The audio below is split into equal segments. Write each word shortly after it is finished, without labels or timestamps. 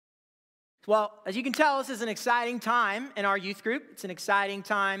Well, as you can tell, this is an exciting time in our youth group. It's an exciting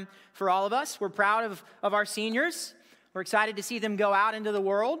time for all of us. We're proud of our seniors. We're excited to see them go out into the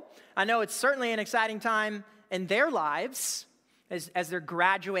world. I know it's certainly an exciting time in their lives as they're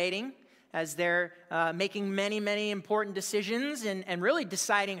graduating, as they're making many, many important decisions and really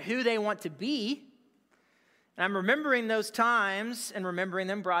deciding who they want to be. And I'm remembering those times, and remembering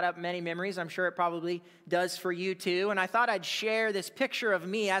them brought up many memories. I'm sure it probably does for you too. And I thought I'd share this picture of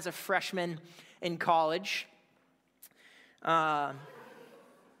me as a freshman in college.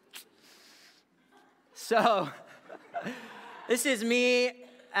 So this is me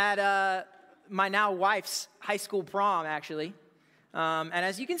at my now wife's high school prom, actually. And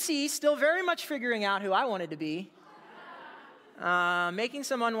as you can see, still very much figuring out who I wanted to be. Making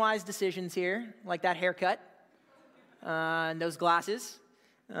some unwise decisions here, like that haircut. And those glasses.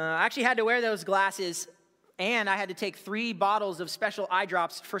 I actually had to wear those glasses, and I had to take 3 bottles of special eye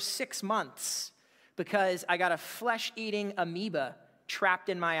drops for 6 months because I got a flesh-eating amoeba trapped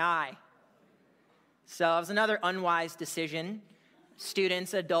in my eye. So it was another unwise decision.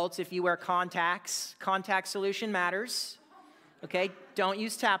 Students, adults, if you wear contacts, contact solution matters. Okay, don't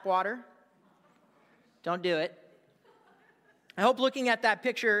use tap water. Don't do it. I hope looking at that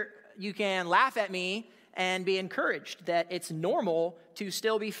picture, you can laugh at me and be encouraged that it's normal to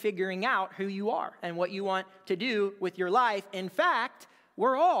still be figuring out who you are and what you want to do with your life. In fact,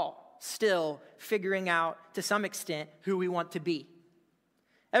 we're all still figuring out to some extent who we want to be.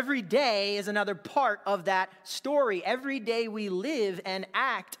 Every day is another part of that story. Every day we live and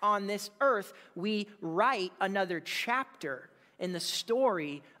act on this earth, we write another chapter in the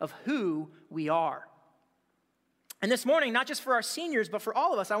story of who we are. And this morning, not just for our seniors, but for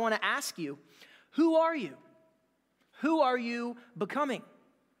all of us, I want to ask you, who are you? Who are you becoming?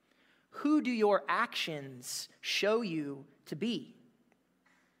 Who do your actions show you to be?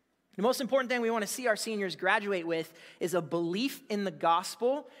 The most important thing we want to see our seniors graduate with is a belief in the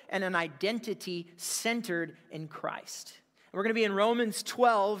gospel and an identity centered in Christ. We're going to be in Romans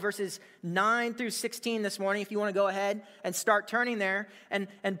 12, verses 9 through 16 this morning, if you want to go ahead and start turning there. And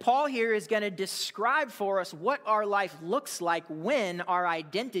Paul here is going to describe for us what our life looks like when our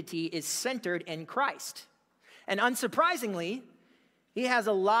identity is centered in Christ. And unsurprisingly, he has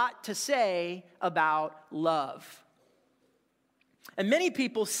a lot to say about love. And many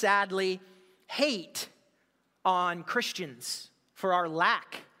people sadly hate on Christians for our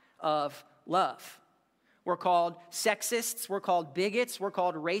lack of love. We're called sexists, we're called bigots, we're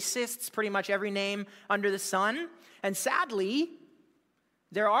called racists, pretty much every name under the sun. And sadly,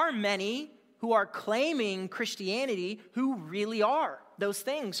 there are many who are claiming Christianity who really are those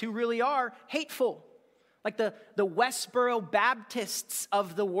things, who really are hateful. Like the Westboro Baptists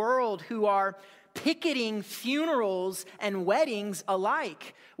of the world who are picketing funerals and weddings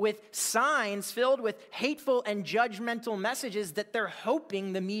alike with signs filled with hateful and judgmental messages that they're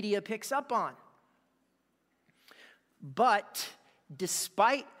hoping the media picks up on. But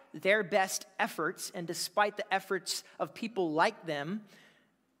despite their best efforts and despite the efforts of people like them,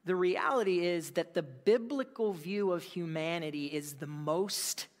 the reality is that the biblical view of humanity is the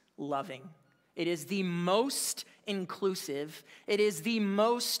most loving. It is the most inclusive. It is the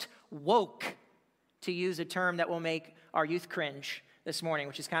most woke, to use a term that will make our youth cringe this morning,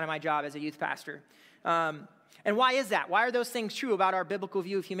 which is kind of my job as a youth pastor. And why is that? Why are those things true about our biblical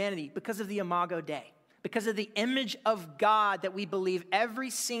view of humanity? Because of the Imago Dei. Because of the image of God that we believe every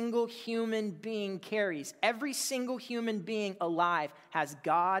single human being carries. Every single human being alive has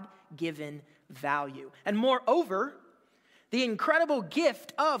God-given value. And moreover, the incredible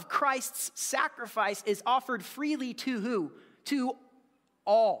gift of Christ's sacrifice is offered freely to who? To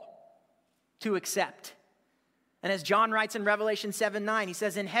all to accept. And as John writes in Revelation 7:9, he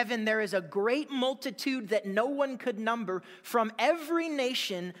says, "In heaven there is a great multitude that no one could number from every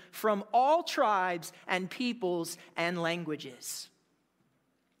nation, from all tribes and peoples and languages."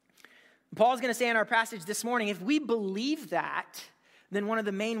 Paul's going to say in our passage this morning, if we believe that, then one of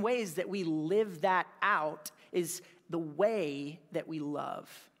the main ways that we live that out is the way that we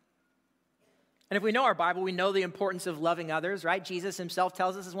love. And if we know our Bible, we know the importance of loving others, right? Jesus himself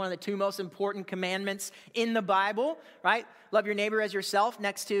tells us it's one of the 2 most important commandments in the Bible, right? Love your neighbor as yourself,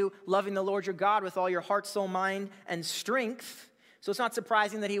 next to loving the Lord your God with all your heart, soul, mind, and strength. So it's not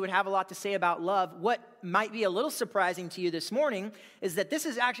surprising that he would have a lot to say about love. What might be a little surprising to you this morning is that this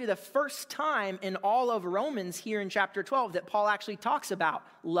is actually the first time in all of Romans here in chapter 12 that Paul actually talks about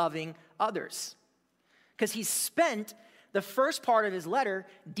loving others. Because he spent the first part of his letter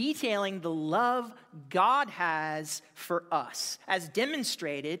detailing the love God has for us, as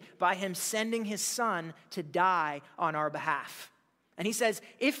demonstrated by him sending his son to die on our behalf. And he says,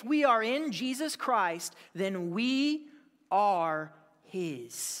 if we are in Jesus Christ, then we are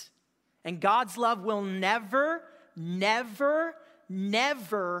his. And God's love will never, never,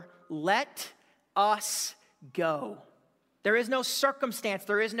 never let us go. There is no circumstance,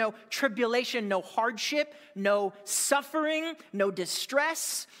 there is no tribulation, no hardship, no suffering, no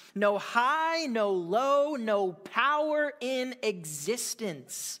distress, no high, no low, no power in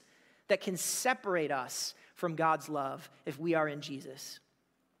existence that can separate us from God's love if we are in Jesus.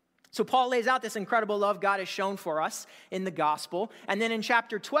 So Paul lays out this incredible love God has shown for us in the gospel. And then in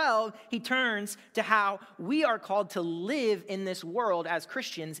chapter 12, he turns to how we are called to live in this world as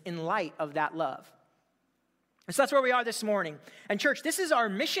Christians in light of that love. And so that's where we are this morning. And church, this is our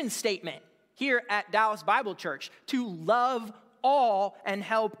mission statement here at Dallas Bible Church, to love all and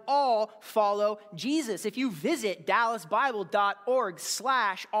help all follow Jesus. If you visit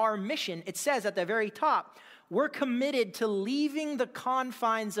dallasbible.org/our mission, it says at the very top, we're committed to leaving the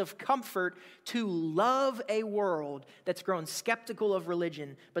confines of comfort to love a world that's grown skeptical of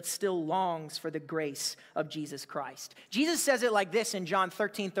religion, but still longs for the grace of Jesus Christ. Jesus says it like this in John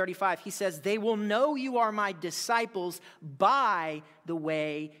 13:35. He says, they will know you are my disciples by the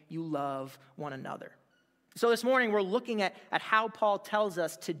way you love one another. So this morning we're looking at how Paul tells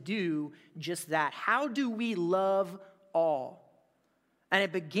us to do just that. How do we love all? And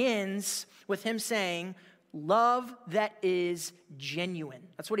it begins with him saying, love that is genuine.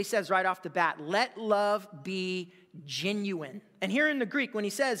 That's what he says right off the bat. Let love be genuine. And here in the Greek, when he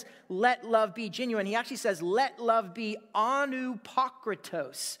says, let love be genuine, he actually says, let love be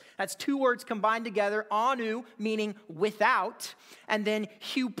anupokritos. That's two words combined together. Anu, meaning without, and then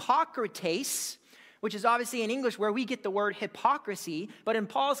hypokrites, which is obviously in English where we get the word hypocrisy. But in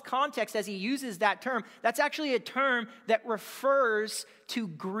Paul's context, as he uses that term, that's actually a term that refers to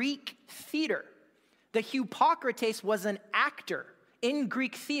Greek theater. The Hypocrates was an actor in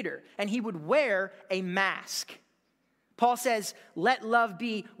Greek theater, and he would wear a mask. Paul says, let love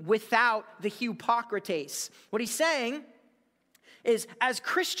be without the Hypocrates. What he's saying is, as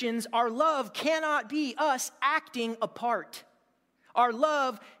Christians, our love cannot be us acting a part. Our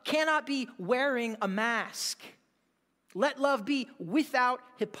love cannot be wearing a mask. Let love be without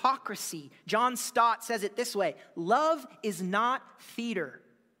hypocrisy. John Stott says it this way, love is not theater.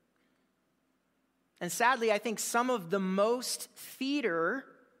 And sadly, I think some of the most theater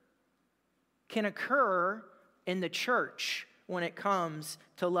can occur in the church when it comes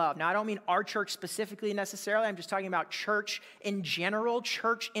to love. Now, I don't mean our church specifically necessarily. I'm just talking about church in general.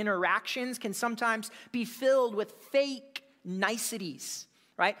 Church interactions can sometimes be filled with fake niceties,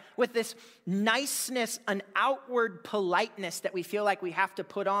 right? With this niceness, an outward politeness that we feel like we have to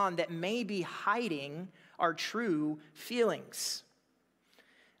put on that may be hiding our true feelings.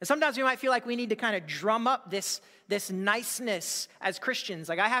 And sometimes we might feel like we need to kind of drum up this niceness as Christians.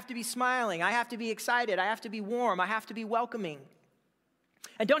 Like, I have to be smiling, I have to be excited, I have to be warm, I have to be welcoming.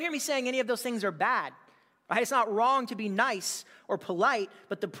 And don't hear me saying any of those things are bad. Right? It's not wrong to be nice or polite,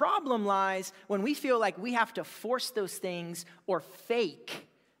 but the problem lies when we feel like we have to force those things or fake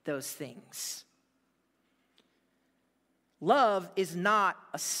those things. Love is not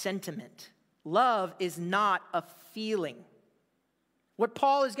a sentiment. Love is not a feeling. What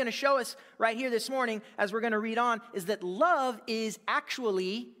Paul is going to show us right here this morning, as we're going to read on, is that love is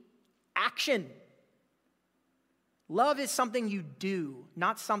actually action. Love is something you do,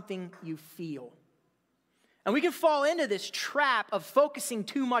 not something you feel. And we can fall into this trap of focusing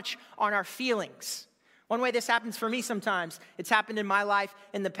too much on our feelings. One way this happens for me sometimes, it's happened in my life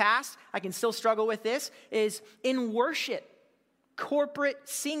in the past, I can still struggle with this, is in worship, corporate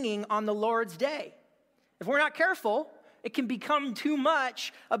singing on the Lord's Day. If we're not careful, it can become too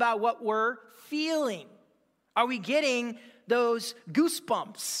much about what we're feeling. Are we getting those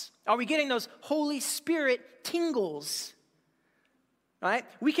goosebumps? Are we getting those Holy Spirit tingles? Right?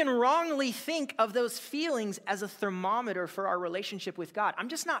 We can wrongly think of those feelings as a thermometer for our relationship with God. I'm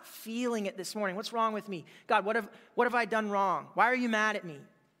just not feeling it this morning. What's wrong with me? God, what have I done wrong? Why are you mad at me?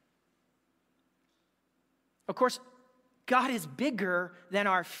 Of course, God is bigger than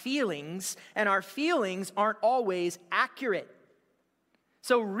our feelings, and our feelings aren't always accurate.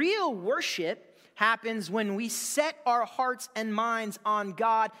 So real worship happens when we set our hearts and minds on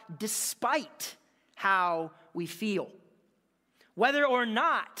God despite how we feel. Whether or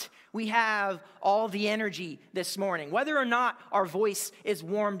not we have all the energy this morning, whether or not our voice is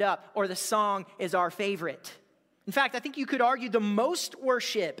warmed up or the song is our favorite. In fact, I think you could argue the most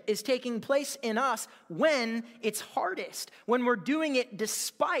worship is taking place in us when it's hardest, when we're doing it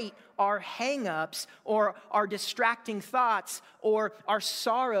despite our hang-ups or our distracting thoughts or our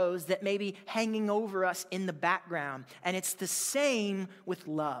sorrows that may be hanging over us in the background. And it's the same with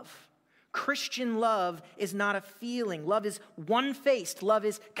love. Christian love is not a feeling. Love is one-faced. Love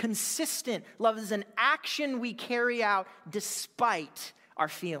is consistent. Love is an action we carry out despite our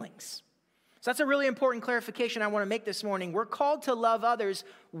feelings. So that's a really important clarification I want to make this morning. We're called to love others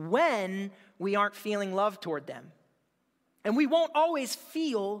when we aren't feeling love toward them. And we won't always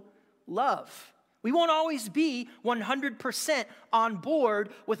feel love. We won't always be 100% on board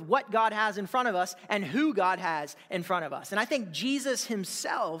with what God has in front of us and who God has in front of us. And I think Jesus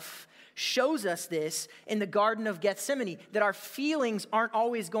himself shows us this in the Garden of Gethsemane, that our feelings aren't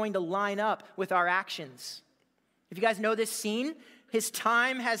always going to line up with our actions. If you guys know this scene, his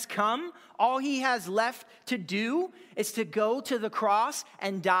time has come. All he has left to do is to go to the cross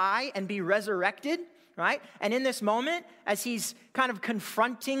and die and be resurrected, right? And in this moment, as he's kind of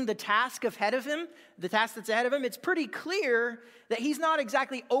confronting the task ahead of him, the task that's ahead of him, it's pretty clear that he's not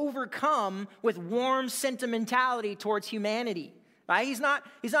exactly overcome with warm sentimentality towards humanity, right? He's not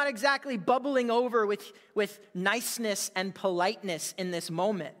exactly bubbling over with niceness and politeness in this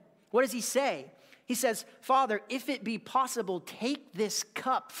moment. What does he say? He says, Father, if it be possible, take this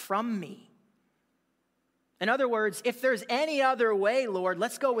cup from me. In other words, if there's any other way, Lord,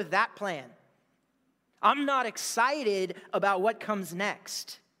 let's go with that plan. I'm not excited about what comes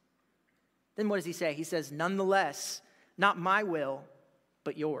next. Then what does he say? He says, nonetheless, not my will,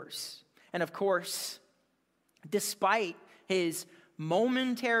 but yours. And of course, despite his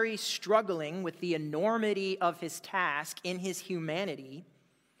momentary struggling with the enormity of his task in his humanity,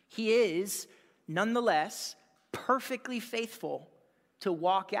 he is nonetheless perfectly faithful to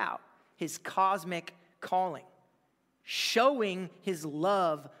walk out his cosmic calling, showing his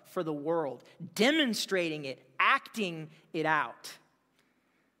love for the world, demonstrating it, acting it out.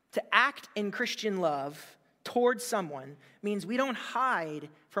 To act in Christian love towards someone means we don't hide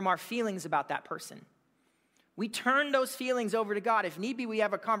from our feelings about that person. We turn those feelings over to God. If need be, we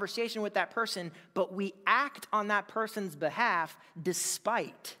have a conversation with that person, but we act on that person's behalf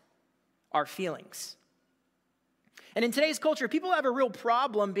despite our feelings. And in today's culture, people have a real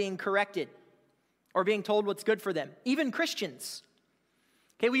problem being corrected or being told what's good for them, even Christians.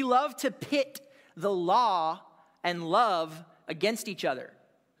 Okay, we love to pit the law and love against each other.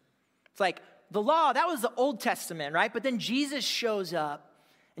 It's like the law, that was the Old Testament, right? But then Jesus shows up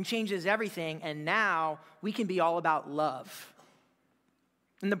and changes everything, and now we can be all about love.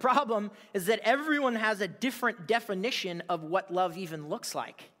 And the problem is that everyone has a different definition of what love even looks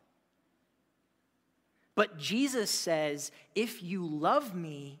like. But Jesus says, if you love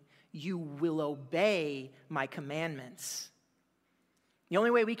me, you will obey my commandments. The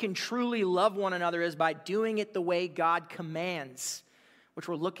only way we can truly love one another is by doing it the way God commands, which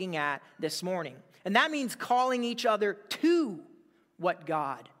we're looking at this morning. And that means calling each other to what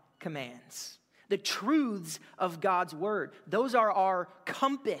God commands. The truths of God's word. Those are our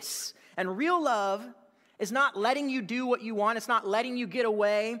compass. And real love is not letting you do what you want. It's not letting you get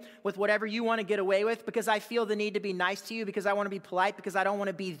away with whatever you want to get away with because I feel the need to be nice to you, because I want to be polite, because I don't want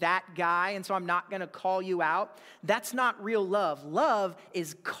to be that guy, and so I'm not going to call you out. That's not real love. Love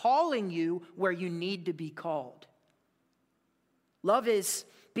is calling you where you need to be called. Love is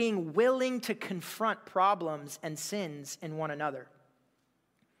being willing to confront problems and sins in one another.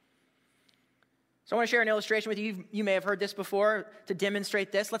 So I want to share an illustration with you. You may have heard this before to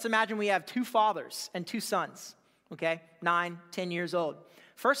demonstrate this. Let's imagine we have two fathers and two sons, okay? 9, 10 years old.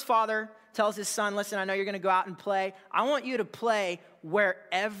 First father tells his son, listen, I know you're going to go out and play. I want you to play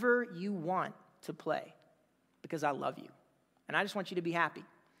wherever you want to play because I love you. And I just want you to be happy.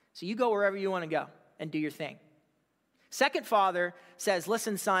 So you go wherever you want to go and do your thing. Second father says,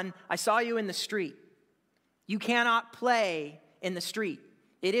 listen, son, I saw you in the street. You cannot play in the street.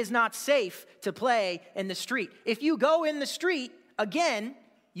 It is not safe to play in the street. If you go in the street, again,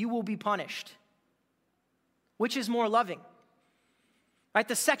 you will be punished. Which is more loving? Right?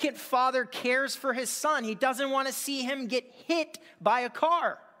 The second father cares for his son. He doesn't want to see him get hit by a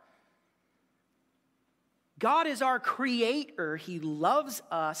car. God is our creator. He loves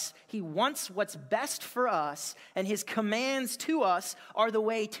us. He wants what's best for us. And his commands to us are the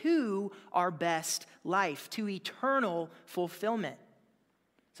way to our best life, to eternal fulfillment.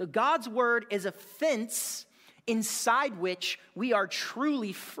 So God's word is a fence inside which we are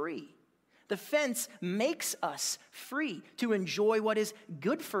truly free. The fence makes us free to enjoy what is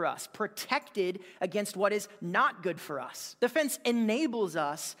good for us, protected against what is not good for us. The fence enables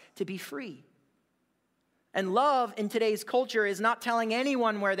us to be free. And love in today's culture is not telling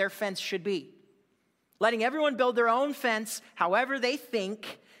anyone where their fence should be. Letting everyone build their own fence however they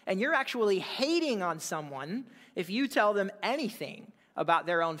think, and you're actually hating on someone if you tell them anything about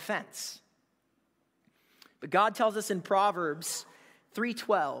their own fence. But God tells us in Proverbs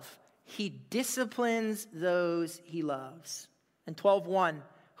 3:12, he disciplines those he loves. And 12:1,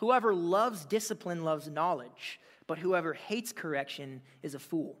 whoever loves discipline loves knowledge, but whoever hates correction is a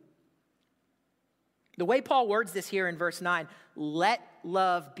fool. The way Paul words this here in verse 9, let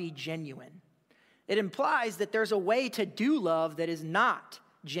love be genuine. It implies that there's a way to do love that is not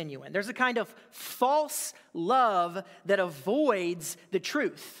genuine. There's a kind of false love that avoids the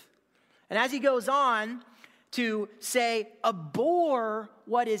truth. And as he goes on to say, abhor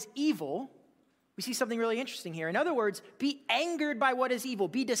what is evil, we see something really interesting here. In other words, be angered by what is evil,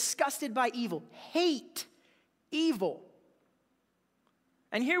 be disgusted by evil, hate evil.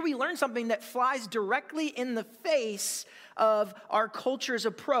 And here we learn something that flies directly in the face of our culture's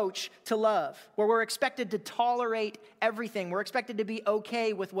approach to love, where we're expected to tolerate everything. We're expected to be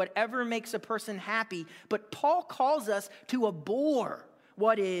okay with whatever makes a person happy. But Paul calls us to abhor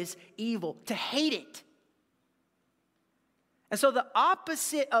what is evil, to hate it. And so the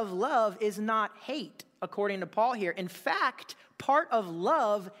opposite of love is not hate, according to Paul here. In fact, part of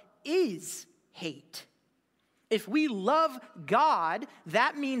love is hate. If we love God,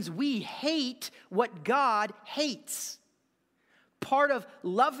 that means we hate what God hates. Part of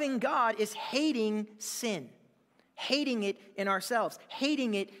loving God is hating sin, hating it in ourselves,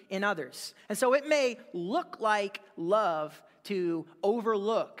 hating it in others. And so it may look like love to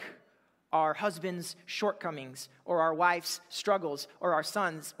overlook our husband's shortcomings or our wife's struggles or our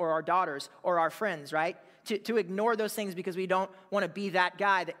sons or our daughters or our friends, right? To ignore those things because we don't want to be that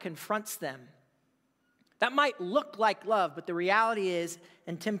guy that confronts them. That might look like love, but the reality is,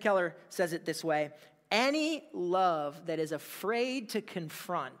 and Tim Keller says it this way, any love that is afraid to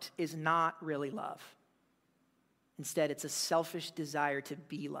confront is not really love. Instead, it's a selfish desire to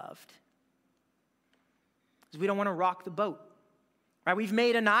be loved. Because we don't want to rock the boat, right? We've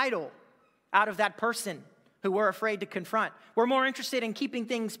made an idol out of that person who we're afraid to confront. We're more interested in keeping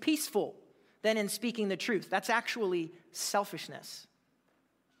things peaceful than in speaking the truth. That's actually selfishness.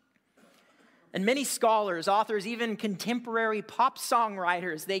 And many scholars, authors, even contemporary pop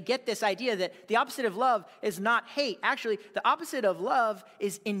songwriters, they get this idea that the opposite of love is not hate. Actually, the opposite of love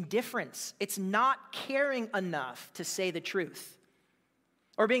is indifference. It's not caring enough to say the truth,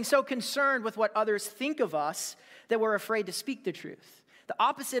 or being so concerned with what others think of us that we're afraid to speak the truth. The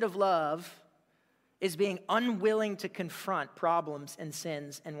opposite of love is being unwilling to confront problems and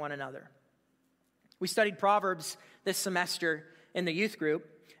sins in one another. We studied Proverbs this semester in the youth group.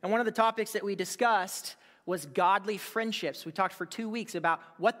 And one of the topics that we discussed was godly friendships. We talked for 2 weeks about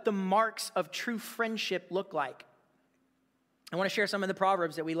what the marks of true friendship look like. I want to share some of the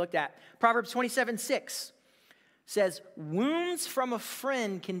Proverbs that we looked at. Proverbs 27:6 says, wounds from a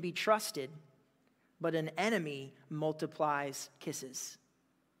friend can be trusted, but an enemy multiplies kisses.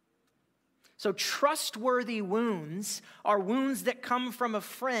 So trustworthy wounds are wounds that come from a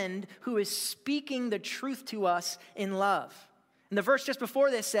friend who is speaking the truth to us in love. And the verse just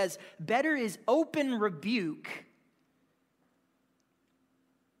before this says, better is open rebuke,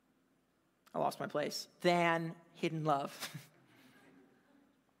 I lost my place, than hidden love.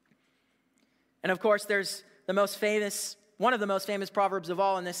 And of course, there's one of the most famous Proverbs of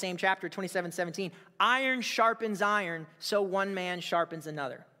all in this same chapter, 27:17. Iron sharpens iron, so one man sharpens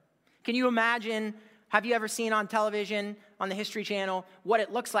another. Can you imagine, have you ever seen on television, on the History Channel, what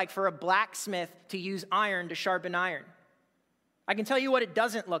it looks like for a blacksmith to use iron to sharpen iron? I can tell you what it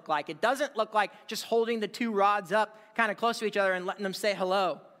doesn't look like. It doesn't look like just holding the two rods up kind of close to each other and letting them say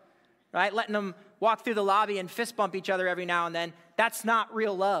hello, right? Letting them walk through the lobby and fist bump each other every now and then. That's not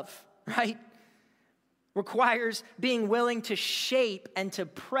real love, right? Requires being willing to shape and to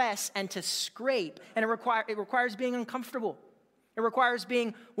press and to scrape. And it requires being uncomfortable. It requires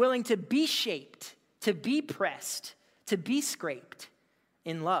being willing to be shaped, to be pressed, to be scraped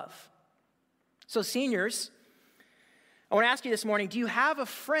in love. So seniors, I want to ask you this morning, do you have a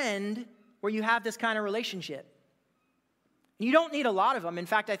friend where you have this kind of relationship? You don't need a lot of them. In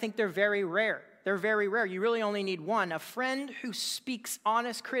fact, I think they're very rare. They're very rare. You really only need one, a friend who speaks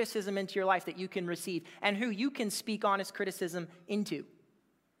honest criticism into your life that you can receive and who you can speak honest criticism into.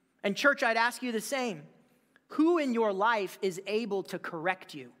 And church, I'd ask you the same. Who in your life is able to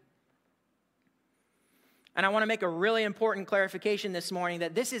correct you? And I want to make a really important clarification this morning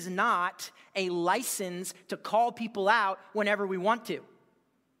that this is not a license to call people out whenever we want to.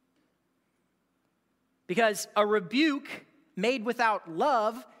 Because a rebuke made without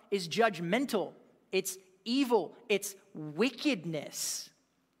love is judgmental. It's evil, it's wickedness.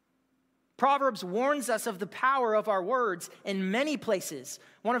 Proverbs warns us of the power of our words in many places.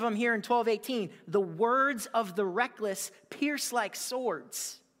 One of them here in 12:18, the words of the reckless pierce like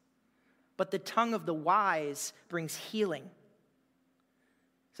swords, but the tongue of the wise brings healing.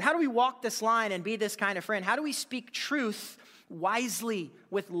 So how do we walk this line and be this kind of friend? How do we speak truth wisely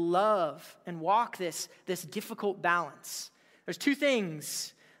with love and walk this difficult balance? There's two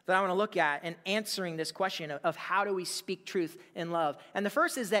things that I want to look at in answering this question of how do we speak truth in love. And the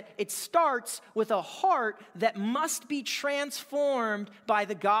first is that it starts with a heart that must be transformed by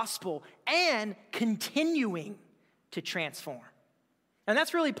the gospel and continuing to transform. And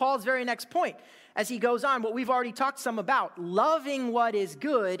that's really Paul's very next point as he goes on, what we've already talked some about, loving what is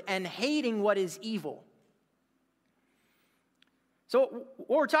good and hating what is evil. So what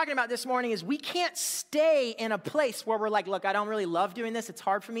we're talking about this morning is we can't stay in a place where we're like, look, I don't really love doing this. It's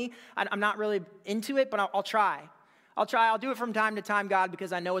hard for me. I'm not really into it, but I'll try. I'll do it from time to time, God,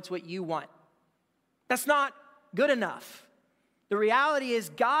 because I know it's what you want. That's not good enough. The reality is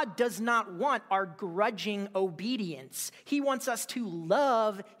God does not want our grudging obedience. He wants us to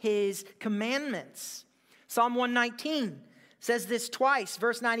love his commandments. Psalm 119 says this twice,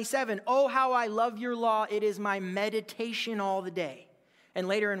 verse 97, oh, how I love your law. It is my meditation all the day. And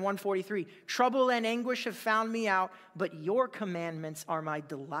later in 143, trouble and anguish have found me out, but your commandments are my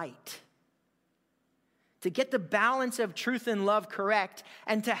delight. To get the balance of truth and love correct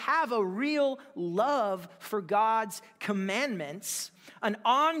and to have a real love for God's commandments, an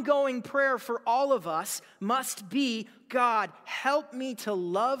ongoing prayer for all of us must be, God, help me to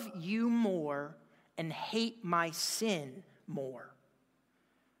love you more and hate my sin more.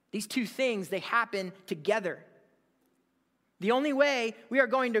 These two things, they happen together. The only way we are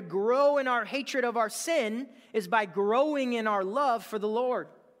going to grow in our hatred of our sin is by growing in our love for the Lord.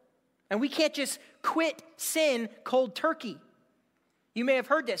 And we can't just quit sin cold turkey. You may have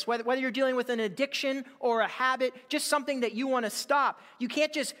heard this, whether you're dealing with an addiction or a habit, just something that you want to stop. You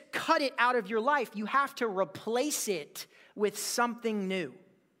can't just cut it out of your life. You have to replace it with something new.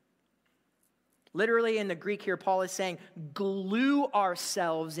 Literally in the Greek here, Paul is saying, glue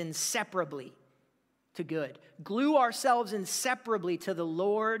ourselves inseparably to good. Glue ourselves inseparably to the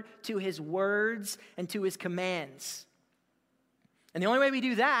Lord, to his words, and to his commands. And the only way we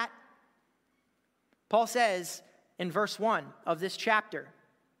do that, Paul says in verse 1 of this chapter,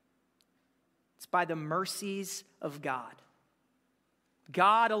 it's by the mercies of God.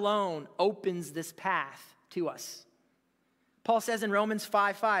 God alone opens this path to us. Paul says in Romans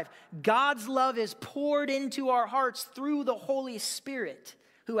 5:5, God's love is poured into our hearts through the Holy Spirit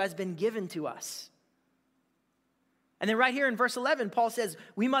who has been given to us. And then right here in verse 11, Paul says,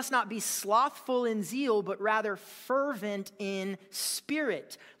 we must not be slothful in zeal, but rather fervent in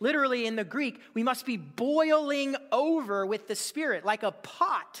spirit. Literally in the Greek, we must be boiling over with the Spirit, like a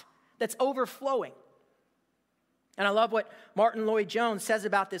pot that's overflowing. And I love what Martin Lloyd-Jones says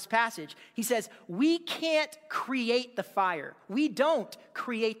about this passage. He says, we can't create the fire. We don't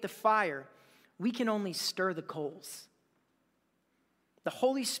create the fire. We can only stir the coals. The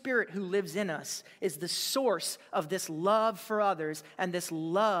Holy Spirit who lives in us is the source of this love for others and this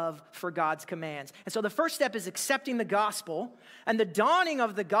love for God's commands. And so the first step is accepting the gospel, and the dawning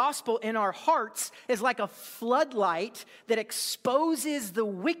of the gospel in our hearts is like a floodlight that exposes the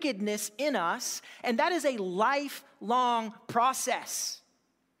wickedness in us, and that is a lifelong process.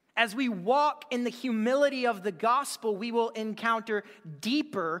 As we walk in the humility of the gospel, we will encounter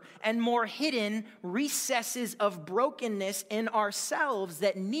deeper and more hidden recesses of brokenness in ourselves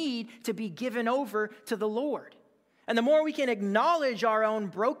that need to be given over to the Lord. And the more we can acknowledge our own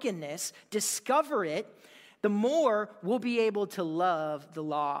brokenness, discover it, the more we'll be able to love the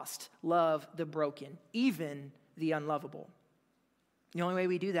lost, love the broken, even the unlovable. The only way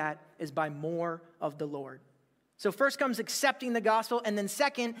we do that is by more of the Lord. So first comes accepting the gospel, and then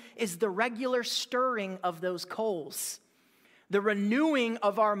second is the regular stirring of those coals. The renewing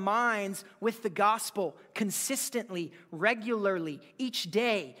of our minds with the gospel consistently, regularly, each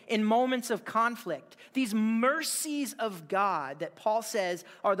day, in moments of conflict. These mercies of God that Paul says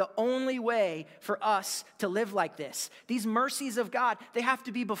are the only way for us to live like this. These mercies of God, they have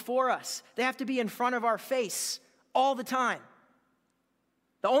to be before us. They have to be in front of our face all the time.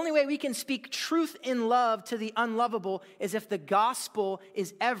 The only way we can speak truth in love to the unlovable is if the gospel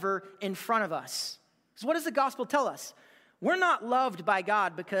is ever in front of us. So what does the gospel tell us? We're not loved by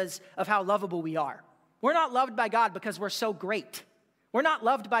God because of how lovable we are. We're not loved by God because we're so great. We're not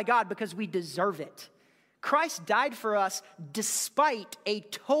loved by God because we deserve it. Christ died for us despite a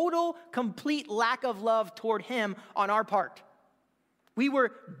total, complete lack of love toward him on our part. We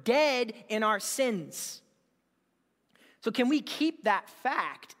were dead in our sins. So can we keep that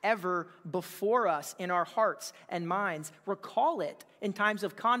fact ever before us in our hearts and minds? Recall it in times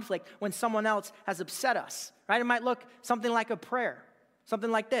of conflict when someone else has upset us, right? It might look something like a prayer,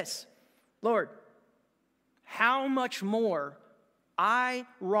 something like this. Lord, how much more I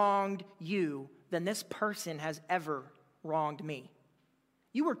wronged you than this person has ever wronged me.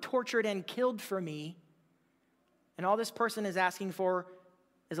 You were tortured and killed for me, and all this person is asking for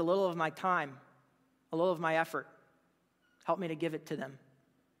is a little of my time, a little of my effort. Help me to give it to them.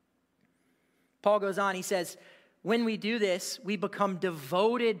 Paul goes on, he says, when we do this, we become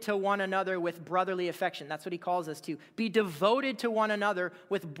devoted to one another with brotherly affection. That's what he calls us to. Be devoted to one another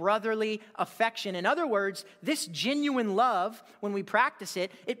with brotherly affection. In other words, this genuine love, when we practice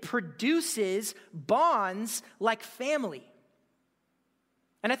it, it produces bonds like family.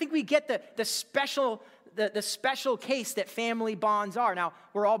 And I think we get the special case that family bonds are. Now,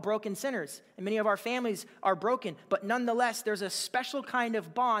 we're all broken sinners, and many of our families are broken, but nonetheless, there's a special kind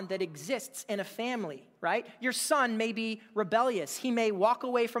of bond that exists in a family, right? Your son may be rebellious. He may walk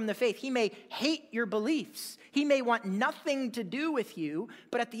away from the faith. He may hate your beliefs. He may want nothing to do with you,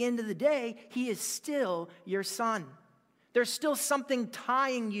 but at the end of the day, he is still your son. There's still something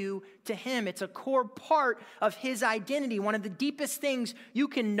tying you to him. It's a core part of his identity. One of the deepest things you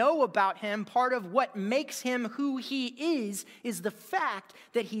can know about him, part of what makes him who he is the fact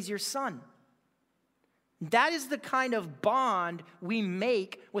that he's your son. That is the kind of bond we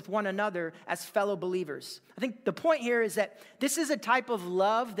make with one another as fellow believers. I think the point here is that this is a type of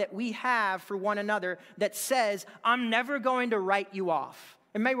love that we have for one another that says, I'm never going to write you off.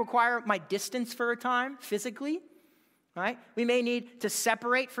 It may require my distance for a time, physically. Right? We may need to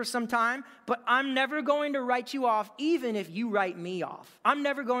separate for some time, but I'm never going to write you off, even if you write me off. I'm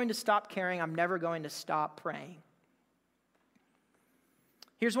never going to stop caring. I'm never going to stop praying.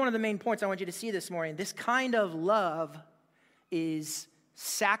 Here's one of the main points I want you to see this morning. This kind of love is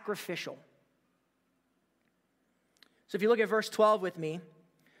sacrificial. So if you look at verse 12 with me,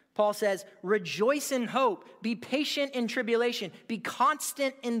 Paul says, rejoice in hope, be patient in tribulation, be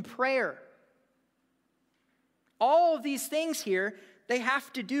constant in prayer. All of these things here, they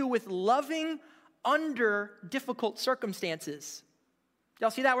have to do with loving under difficult circumstances.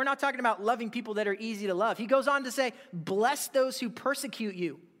 Y'all see that? We're not talking about loving people that are easy to love. He goes on to say, bless those who persecute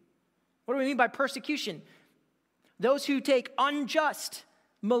you. What do we mean by persecution? Those who take unjust,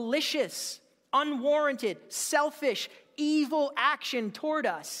 malicious, unwarranted, selfish, evil action toward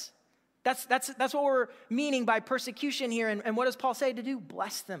us. That's what we're meaning by persecution here. And what does Paul say to do?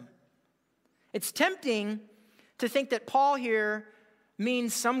 Bless them. It's tempting to think that Paul here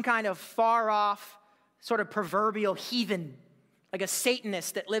means some kind of far-off, sort of proverbial heathen, like a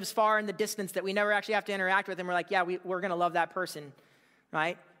Satanist that lives far in the distance that we never actually have to interact with, and we're like, yeah, we're going to love that person,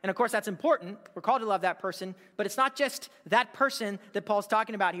 right? And of course, that's important. We're called to love that person, but it's not just that person that Paul's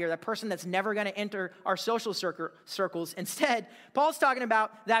talking about here, that person that's never going to enter our social circles. Instead, Paul's talking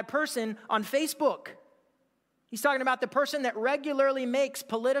about that person on Facebook. He's talking about the person that regularly makes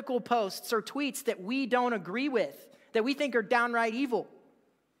political posts or tweets that we don't agree with, that we think are downright evil.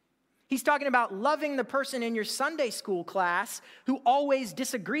 He's talking about loving the person in your Sunday school class who always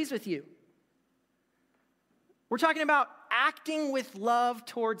disagrees with you. We're talking about acting with love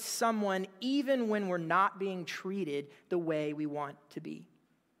towards someone even when we're not being treated the way we want to be.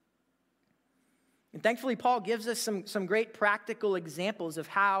 And thankfully, Paul gives us some great practical examples of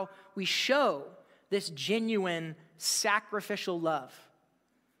how we show this genuine sacrificial love.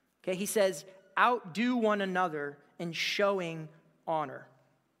 Okay, he says, outdo one another in showing honor.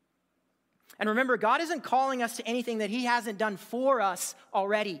 And remember, God isn't calling us to anything that he hasn't done for us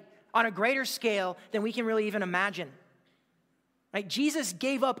already on a greater scale than we can really even imagine. Right? Jesus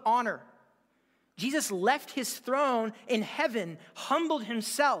gave up honor. Jesus left his throne in heaven, humbled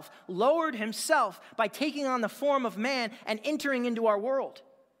himself, lowered himself by taking on the form of man and entering into our world.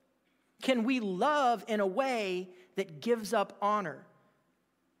 Can we love in a way that gives up honor?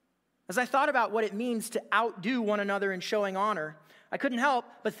 As I thought about what it means to outdo one another in showing honor, I couldn't help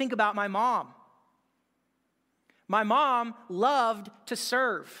but think about my mom. My mom loved to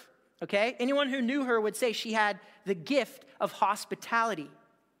serve, okay? Anyone who knew her would say she had the gift of hospitality.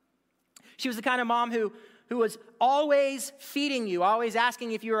 She was the kind of mom who was always feeding you, always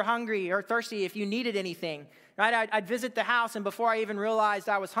asking if you were hungry or thirsty, if you needed anything. Right? I'd visit the house, and before I even realized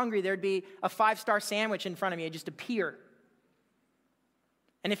I was hungry, there'd be a 5-star sandwich in front of me. It'd just appear.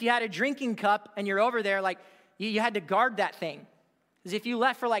 And if you had a drinking cup and you're over there, like, you had to guard that thing. Because if you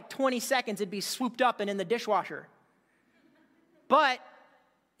left for like 20 seconds, it'd be swooped up and in the dishwasher. But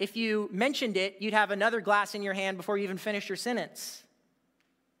if you mentioned it, you'd have another glass in your hand before you even finished your sentence.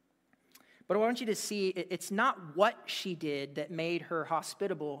 But I want you to see it's not what she did that made her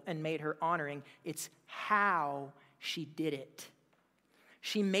hospitable and made her honoring. It's how she did it.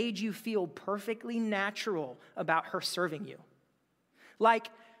 She made you feel perfectly natural about her serving you. Like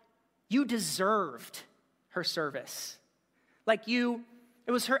you deserved her service. It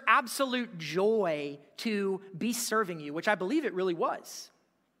was her absolute joy to be serving you, which I believe it really was.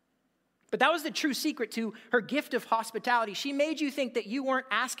 But that was the true secret to her gift of hospitality. She made you think that you weren't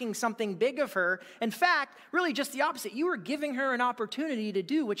asking something big of her. In fact, really just the opposite. You were giving her an opportunity to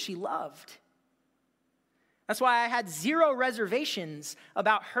do what she loved. That's why I had zero reservations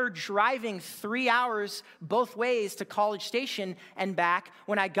about her driving 3 hours both ways to College Station and back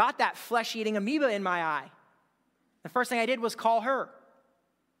when I got that flesh-eating amoeba in my eye. The first thing I did was call her.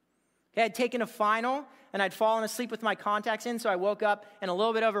 Okay, I'd taken a final, and I'd fallen asleep with my contacts in, so I woke up in a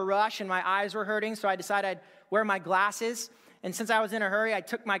little bit of a rush, and my eyes were hurting, so I decided I'd wear my glasses. And since I was in a hurry, I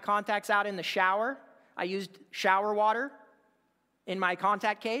took my contacts out in the shower. I used shower water in my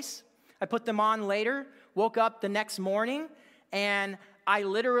contact case. I put them on later, woke up the next morning, and I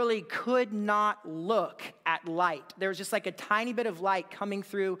literally could not look at light. There was just like a tiny bit of light coming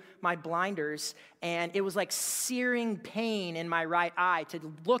through my blinders, and it was like searing pain in my right eye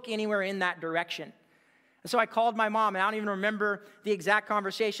to look anywhere in that direction. And so I called my mom, and I don't even remember the exact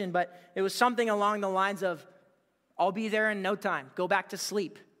conversation, but it was something along the lines of, I'll be there in no time. Go back to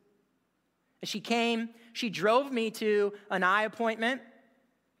sleep. And she came, she drove me to an eye appointment.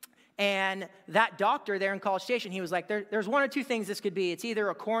 And that doctor there in College Station, he was like, there's one or two things this could be. It's either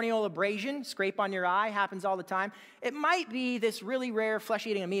a corneal abrasion, scrape on your eye, happens all the time. It might be this really rare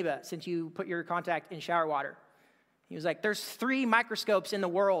flesh-eating amoeba since you put your contact in shower water. He was like, there's 3 microscopes in the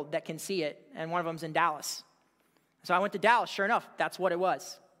world that can see it, and one of them's in Dallas. So I went to Dallas. Sure enough, that's what it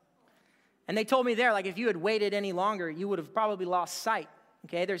was. And they told me there, like, if you had waited any longer, you would have probably lost sight.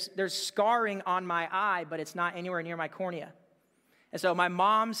 Okay, there's scarring on my eye, but it's not anywhere near my cornea. And so my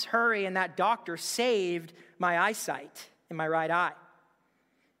mom's hurry and that doctor saved my eyesight in my right eye.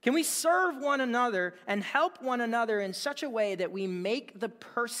 Can we serve one another and help one another in such a way that we make the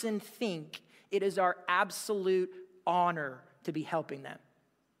person think it is our absolute honor to be helping them?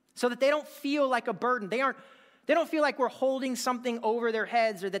 So that they don't feel like a burden. They don't feel like we're holding something over their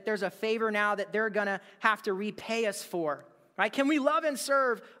heads or that there's a favor now that they're going to have to repay us for. Right? Can we love and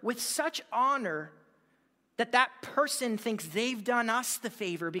serve with such honor that person thinks they've done us the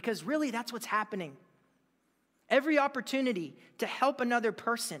favor, because really that's what's happening. Every opportunity to help another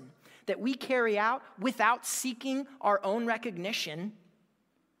person that we carry out without seeking our own recognition,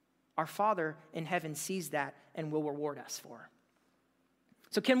 our Father in heaven sees that and will reward us for.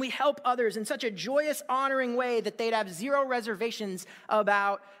 So can we help others in such a joyous, honoring way that they'd have zero reservations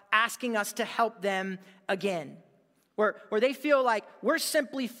about asking us to help them again? Where they feel like we're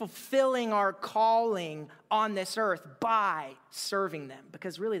simply fulfilling our calling on this earth by serving them,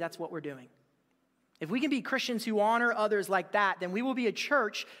 because really that's what we're doing. If we can be Christians who honor others like that, then we will be a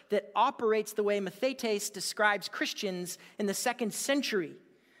church that operates the way Mathetes describes Christians in the 2nd century.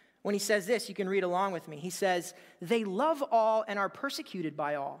 When he says this, you can read along with me. He says, they love all and are persecuted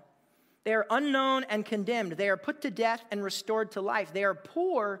by all. They are unknown and condemned. They are put to death and restored to life. They are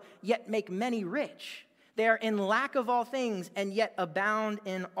poor, yet make many rich. They are in lack of all things, and yet abound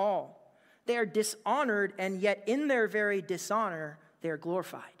in all. They are dishonored, and yet in their very dishonor, they are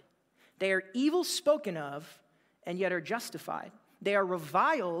glorified. They are evil spoken of, and yet are justified. They are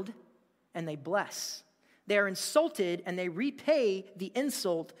reviled, and they bless. They are insulted, and they repay the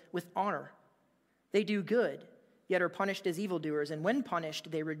insult with honor. They do good, yet are punished as evildoers, and when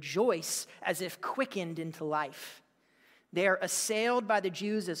punished, they rejoice as if quickened into life. They are assailed by the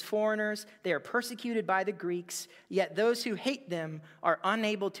Jews as foreigners. They are persecuted by the Greeks, yet those who hate them are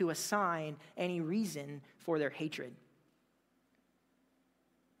unable to assign any reason for their hatred.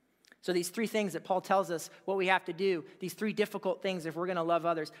 So these 3 things that Paul tells us what we have to do, these 3 difficult things if we're going to love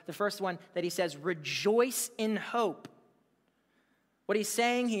others. The first one that he says, rejoice in hope. What he's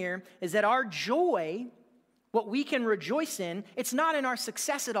saying here is that our joy, what we can rejoice in, it's not in our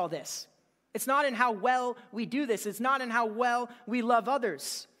success at all this. It's not in how well we do this. It's not in how well we love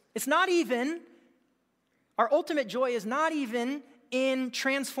others. It's not even, our ultimate joy is not even in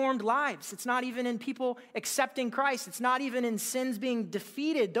transformed lives. It's not even in people accepting Christ. It's not even in sins being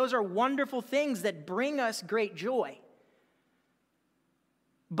defeated. Those are wonderful things that bring us great joy.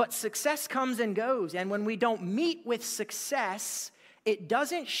 But success comes and goes. And when we don't meet with success, it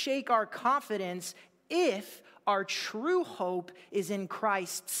doesn't shake our confidence if our true hope is in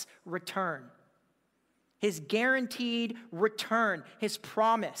Christ's return. His guaranteed return, his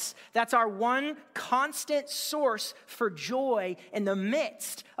promise. That's our one constant source for joy in the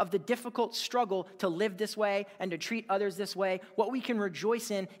midst of the difficult struggle to live this way and to treat others this way. What we can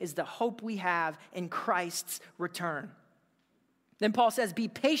rejoice in is the hope we have in Christ's return. Then Paul says, be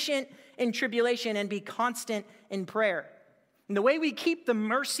patient in tribulation and be constant in prayer. And the way we keep the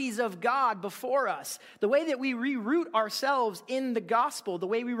mercies of God before us, the way that we reroot ourselves in the gospel, the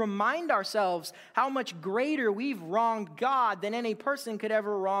way we remind ourselves how much greater we've wronged God than any person could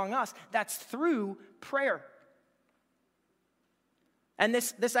ever wrong us, that's through prayer. And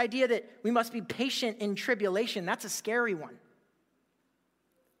this idea that we must be patient in tribulation, that's a scary one.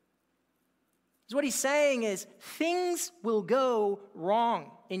 So what he's saying is things will go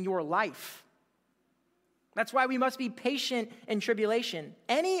wrong in your life. That's why we must be patient in tribulation.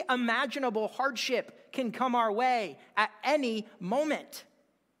 Any imaginable hardship can come our way at any moment.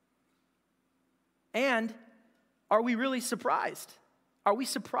 And are we really surprised? Are we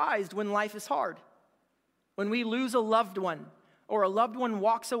surprised when life is hard? When we lose a loved one, or a loved one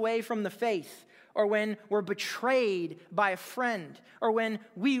walks away from the faith, or when we're betrayed by a friend, or when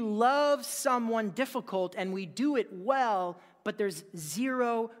we love someone difficult and we do it well, but there's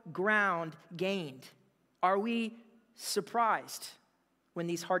zero ground gained. Are we surprised when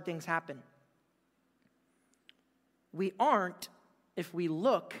these hard things happen? We aren't if we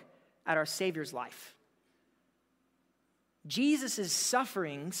look at our Savior's life. Jesus'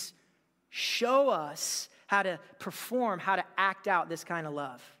 sufferings show us how to perform, how to act out this kind of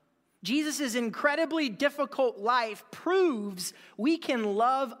love. Jesus' incredibly difficult life proves we can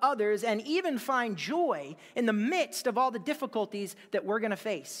love others and even find joy in the midst of all the difficulties that we're going to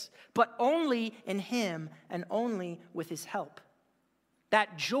face, but only in him and only with his help.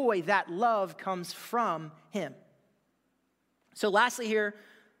 That joy, that love comes from him. So lastly here,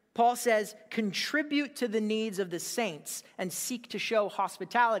 Paul says, contribute to the needs of the saints and seek to show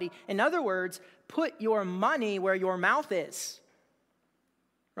hospitality. In other words, put your money where your mouth is.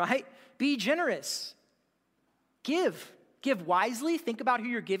 Right? Be generous. Give. Give wisely. Think about who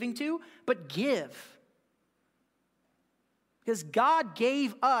you're giving to, but give. Because God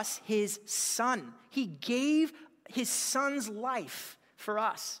gave us his son. He gave his son's life for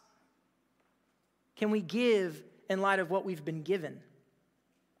us. Can we give in light of what we've been given?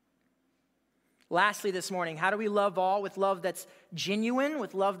 Lastly this morning, how do we love all? With love that's genuine,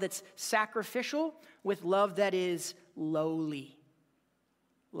 with love that's sacrificial, with love that is lowly.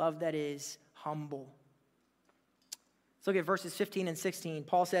 Love that is humble. Let's look at verses 15 and 16.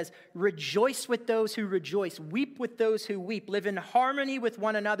 Paul says, rejoice with those who rejoice. Weep with those who weep. Live in harmony with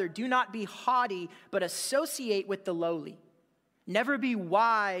one another. Do not be haughty, but associate with the lowly. Never be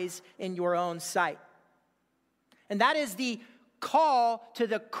wise in your own sight. And that is the call to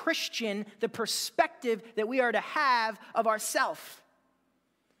the Christian, the perspective that we are to have of ourselves.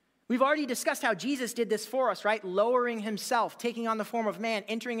 We've already discussed how Jesus did this for us, right? Lowering himself, taking on the form of man,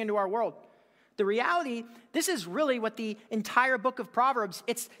 entering into our world. The reality, this is really what the entire book of Proverbs,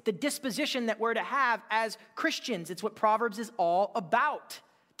 it's the disposition that we're to have as Christians. It's what Proverbs is all about.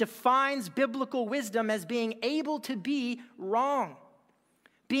 Defines biblical wisdom as being able to be wrong.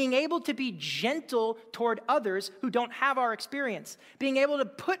 Being able to be gentle toward others who don't have our experience. Being able to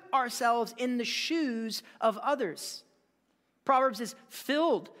put ourselves in the shoes of others. Proverbs is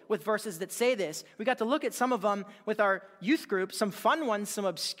filled with verses that say this. We got to look at some of them with our youth group, some fun ones, some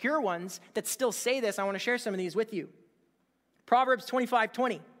obscure ones that still say this. I want to share some of these with you. Proverbs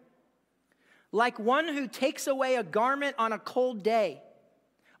 25:20. Like one who takes away a garment on a cold day,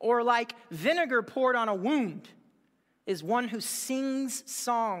 or like vinegar poured on a wound, is one who sings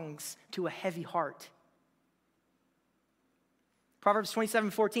songs to a heavy heart. Proverbs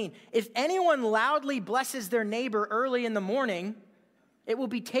 27:14. If anyone loudly blesses their neighbor early in the morning, it will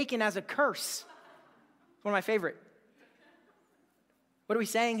be taken as a curse. It's one of my favorite. What are we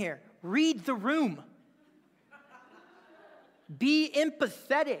saying here? Read the room. Be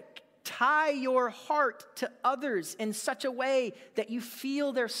empathetic. Tie your heart to others in such a way that you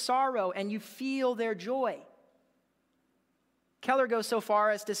feel their sorrow and you feel their joy. Keller goes so far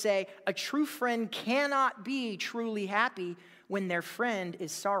as to say, a true friend cannot be truly happy when their friend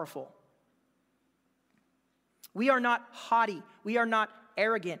is sorrowful. We are not haughty. We are not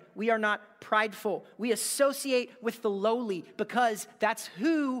arrogant. We are not prideful. We associate with the lowly because that's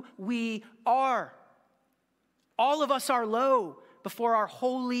who we are. All of us are low before our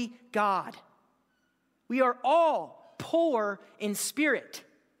holy God. We are all poor in spirit.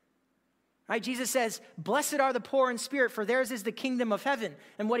 Right? Jesus says, blessed are the poor in spirit, for theirs is the kingdom of heaven.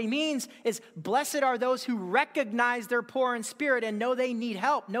 And what he means is, blessed are those who recognize they're poor in spirit and know they need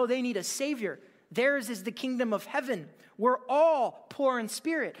help, know they need a savior. Theirs is the kingdom of heaven. We're all poor in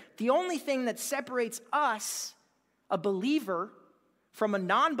spirit. The only thing that separates us, a believer, from a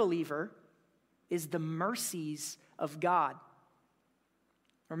non-believer is the mercies of God.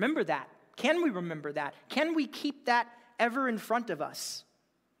 Remember that. Can we remember that? Can we keep that ever in front of us?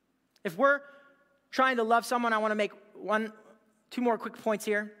 If we're trying to love someone, I want to make two more quick points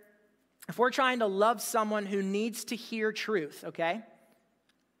here. If we're trying to love someone who needs to hear truth, okay?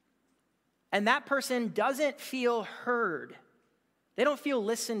 And that person doesn't feel heard. They don't feel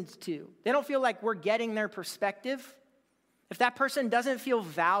listened to. They don't feel like we're getting their perspective. If that person doesn't feel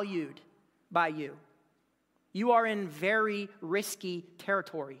valued by you, you are in very risky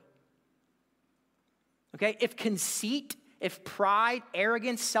territory. Okay? If conceit, if pride,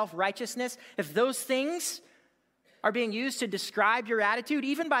 arrogance, self-righteousness, if those things are being used to describe your attitude,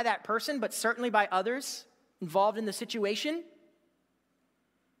 even by that person, but certainly by others involved in the situation,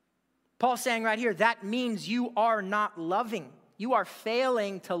 Paul's saying right here, that means you are not loving. You are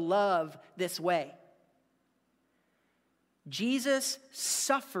failing to love this way. Jesus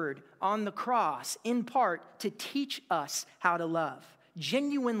suffered on the cross in part to teach us how to love.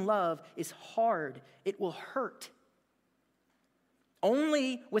 Genuine love is hard. It will hurt.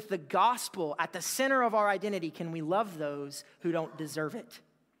 Only with the gospel at the center of our identity can we love those who don't deserve it.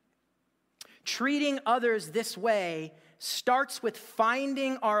 Treating others this way starts with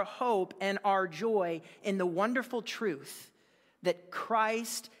finding our hope and our joy in the wonderful truth that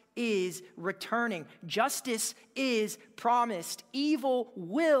Christ is returning. Justice is promised. Evil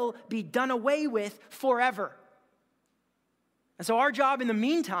will be done away with forever. And so our job in the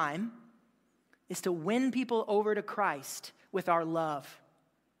meantime is to win people over to Christ with our love.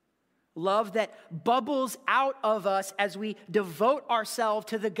 Love that bubbles out of us as we devote ourselves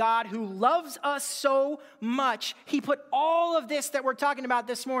to the God who loves us so much. He put all of this that we're talking about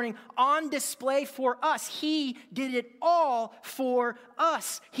this morning on display for us. He did it all for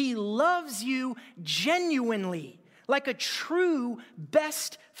us. He loves you genuinely, like a true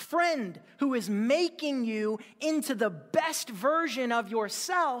best friend who is making you into the best version of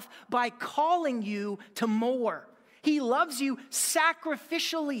yourself by calling you to more. He loves you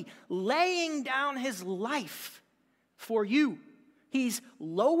sacrificially, laying down his life for you. He's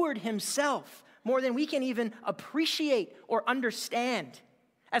lowered himself more than we can even appreciate or understand.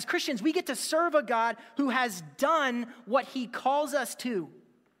 As Christians, we get to serve a God who has done what he calls us to,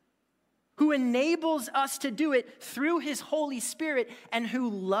 who enables us to do it through his Holy Spirit, and who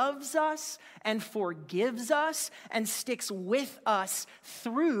loves us and forgives us and sticks with us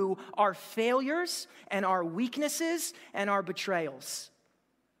through our failures and our weaknesses and our betrayals.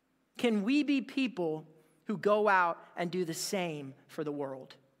 Can we be people who go out and do the same for the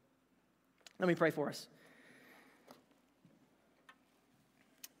world? Let me pray for us.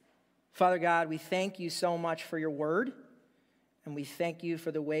 Father God, we thank you so much for your word. And we thank you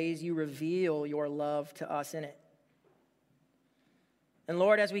for the ways you reveal your love to us in it. And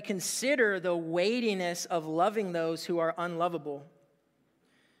Lord, as we consider the weightiness of loving those who are unlovable,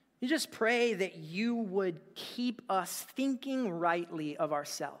 you just pray that you would keep us thinking rightly of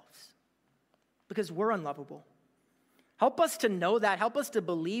ourselves, because we're unlovable. Help us to know that. Help us to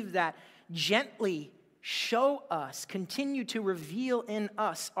believe that. Gently show us, continue to reveal in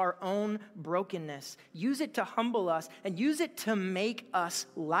us our own brokenness. Use it to humble us, and use it to make us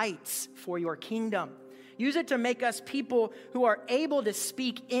lights for your kingdom. Use it to make us people who are able to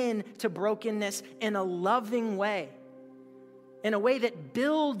speak into brokenness in a loving way, in a way that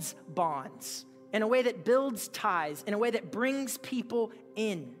builds bonds, in a way that builds ties, in a way that brings people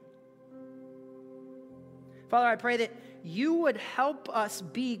in. Father, I pray that you would help us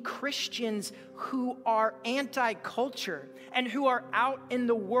be Christians who are anti-culture and who are out in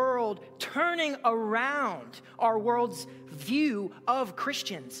the world turning around our world's view of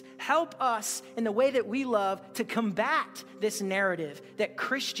Christians. Help us in the way that we love to combat this narrative that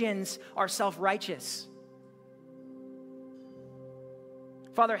Christians are self-righteous.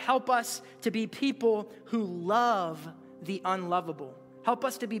 Father, help us to be people who love the unlovable. Help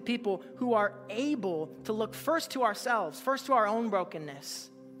us to be people who are able to look first to ourselves, first to our own brokenness,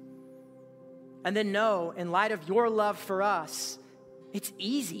 and then know, in light of your love for us, it's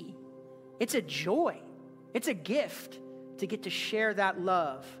easy, it's a joy, it's a gift to get to share that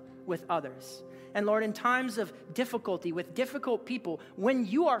love with others. And Lord, in times of difficulty, with difficult people, when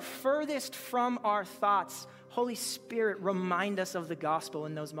you are furthest from our thoughts, Holy Spirit, remind us of the gospel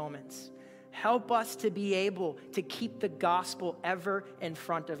in those moments. Help us to be able to keep the gospel ever in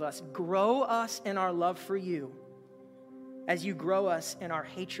front of us. Grow us in our love for you as you grow us in our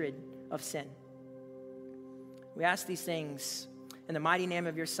hatred of sin. We ask these things in the mighty name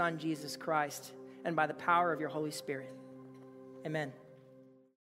of your Son, Jesus Christ. and by the power of your Holy Spirit. Amen.